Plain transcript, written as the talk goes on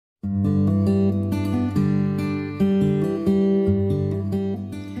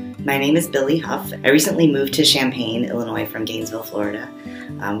My name is Billy Huff. I recently moved to Champaign, Illinois from Gainesville, Florida,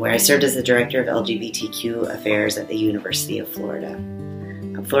 where I served as the Director of LGBTQ Affairs at the University of Florida.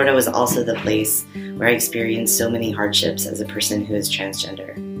 Florida was also the place where I experienced so many hardships as a person who is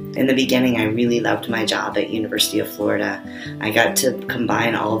transgender. In the beginning, I really loved my job at University of Florida. I got to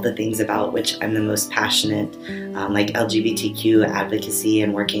combine all of the things about which I'm the most passionate, like LGBTQ advocacy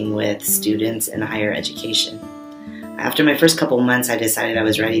and working with students in higher education. After my first couple months, I decided I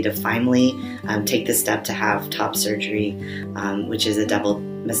was ready to finally take the step to have top surgery, which is a double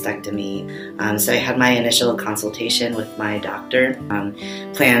mastectomy. So I had my initial consultation with my doctor,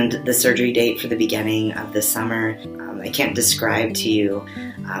 planned the surgery date for the beginning of the summer. I can't describe to you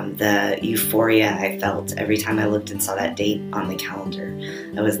the euphoria I felt every time I looked and saw that date on the calendar.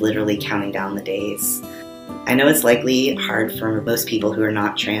 I was literally counting down the days. I know it's likely hard for most people who are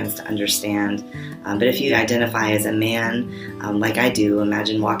not trans to understand, but if you identify as a man, like I do,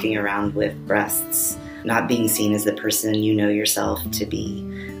 imagine walking around with breasts, not being seen as the person you know yourself to be.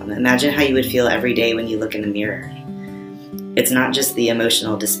 Imagine how you would feel every day when you look in the mirror. It's not just the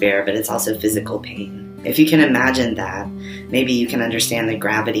emotional despair, but it's also physical pain. If you can imagine that, maybe you can understand the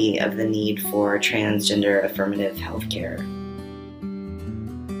gravity of the need for transgender affirmative health care.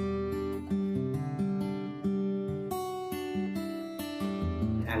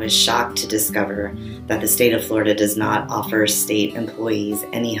 I was shocked to discover that the state of Florida does not offer state employees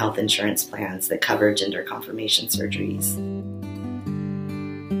any health insurance plans that cover gender confirmation surgeries.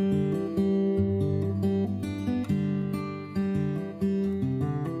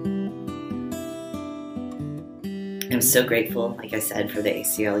 I'm so grateful, like I said, for the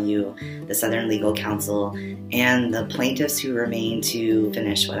ACLU, the Southern Legal Council, and the plaintiffs who remain to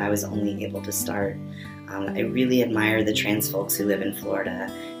finish what I was only able to start. I really admire the trans folks who live in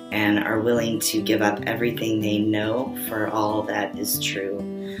Florida and are willing to give up everything they know for all that is true.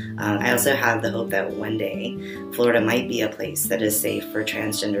 I also have the hope that one day Florida might be a place that is safe for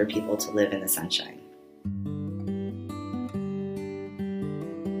transgender people to live in the sunshine.